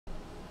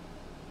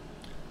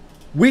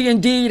We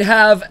indeed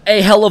have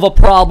a hell of a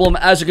problem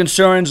as it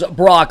concerns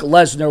Brock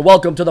Lesnar.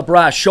 Welcome to the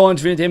Brass Show and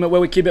Entertainment,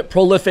 where we keep it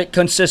prolific,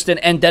 consistent,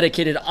 and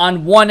dedicated.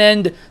 On one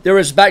end, there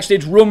is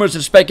backstage rumors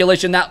and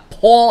speculation that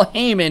Paul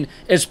Heyman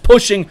is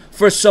pushing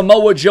for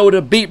Samoa Joe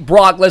to beat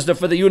Brock Lesnar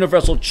for the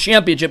Universal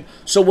Championship.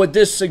 So would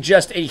this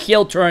suggest a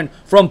heel turn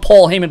from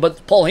Paul Heyman?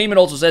 But Paul Heyman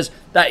also says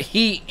that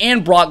he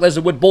and Brock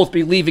Lesnar would both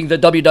be leaving the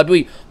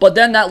WWE. But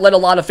then that led a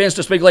lot of fans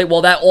to speculate,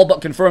 well, that all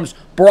but confirms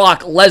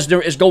Brock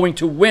Lesnar is going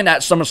to win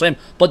at SummerSlam.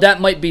 But that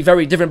might be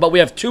very different. But we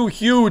have two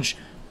huge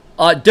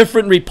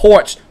different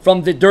reports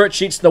from the dirt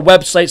sheets, the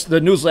websites,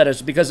 the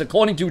newsletters. Because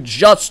according to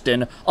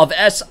Justin of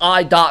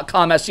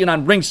SI.com, as seen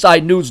on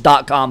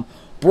RingsideNews.com,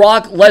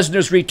 Brock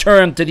Lesnar's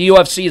return to the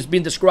UFC is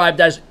being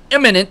described as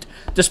imminent,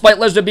 despite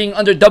Lesnar being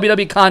under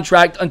WWE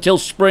contract until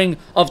spring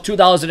of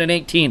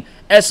 2018.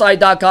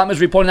 SI.com is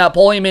reporting that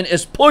Paul Heyman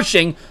is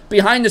pushing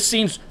behind the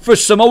scenes for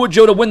Samoa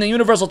Joe to win the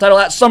Universal title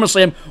at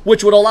SummerSlam,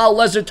 which would allow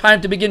Lesnar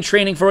time to begin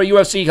training for a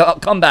UFC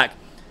comeback.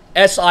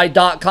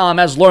 SI.com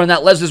has learned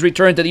that Lesnar's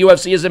return to the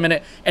UFC is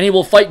imminent, and he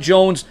will fight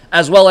Jones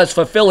as well as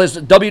fulfill his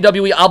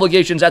WWE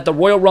obligations at the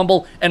Royal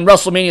Rumble and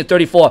WrestleMania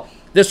 34.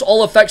 This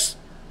all affects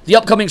the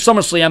upcoming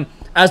SummerSlam,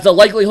 as the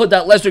likelihood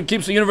that Lesnar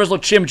keeps the Universal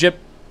Championship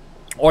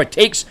or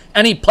takes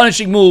any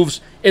punishing moves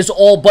is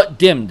all but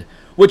dimmed,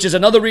 which is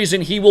another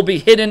reason he will be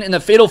hidden in the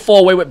Fatal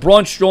 4-Way with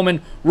Braun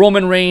Strowman,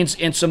 Roman Reigns,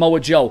 and Samoa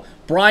Joe.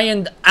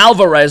 Brian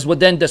Alvarez would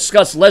then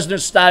discuss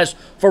Lesnar's status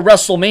for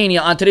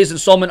WrestleMania on today's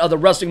installment of the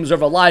Wrestling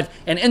Observer Live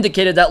and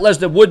indicated that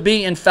Lesnar would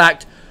be, in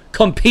fact,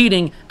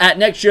 competing at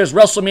next year's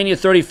WrestleMania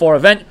 34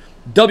 event.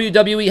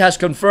 WWE has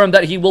confirmed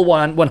that he will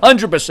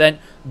 100%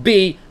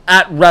 be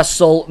at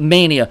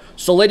WrestleMania.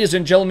 So, ladies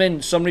and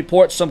gentlemen, some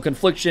reports, some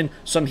confliction,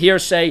 some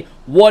hearsay.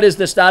 What is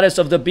the status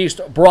of the beast,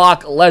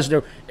 Brock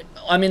Lesnar?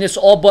 I mean, this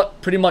all but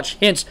pretty much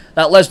hints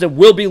that Lesnar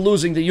will be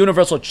losing the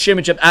Universal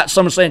Championship at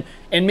SummerSlam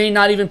and may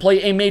not even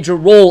play a major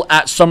role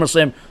at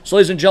SummerSlam. So,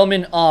 ladies and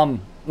gentlemen,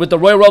 with the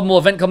Royal Rumble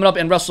event coming up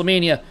in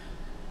WrestleMania,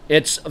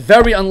 it's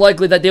very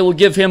unlikely that they will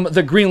give him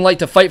the green light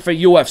to fight for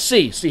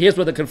UFC. See, here's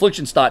where the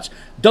confliction starts.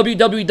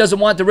 WWE doesn't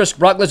want to risk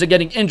Brock Lesnar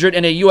getting injured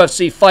in a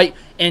UFC fight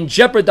and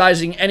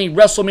jeopardizing any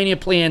WrestleMania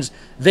plans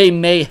they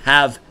may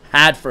have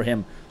had for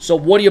him. So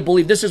what do you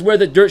believe? This is where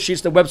the dirt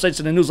sheets, the websites,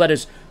 and the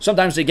newsletters,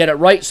 sometimes they get it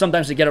right,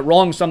 sometimes they get it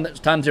wrong,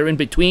 sometimes they're in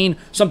between,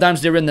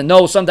 sometimes they're in the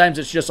know, sometimes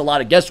it's just a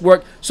lot of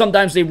guesswork,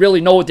 sometimes they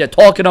really know what they're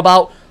talking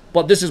about.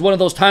 But this is one of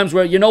those times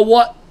where, you know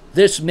what?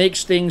 This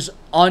makes things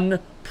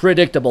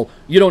unpredictable.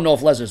 You don't know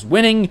if Lesnar's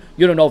winning.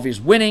 You don't know if he's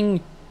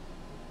winning,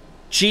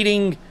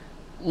 cheating.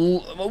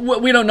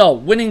 We don't know.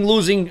 Winning,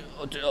 losing,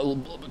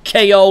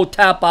 KO,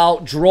 tap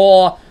out,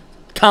 draw,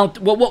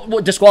 count,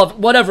 disqualify,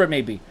 whatever it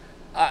may be.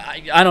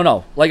 I don't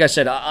know. Like I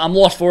said, I'm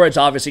lost for words,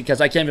 obviously, because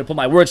I can't even put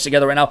my words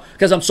together right now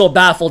because I'm so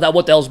baffled at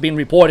what the hell's being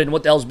reported and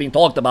what the hell's being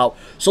talked about.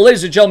 So,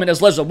 ladies and gentlemen,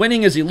 is Lesnar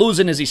winning? Is he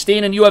losing? Is he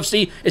staying in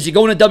UFC? Is he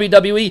going to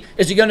WWE?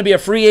 Is he going to be a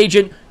free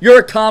agent?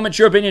 Your comments,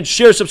 your opinion,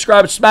 share,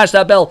 subscribe, and smash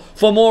that bell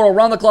for more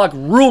around-the-clock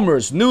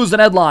rumors, news,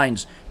 and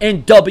headlines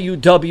in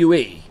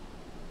WWE.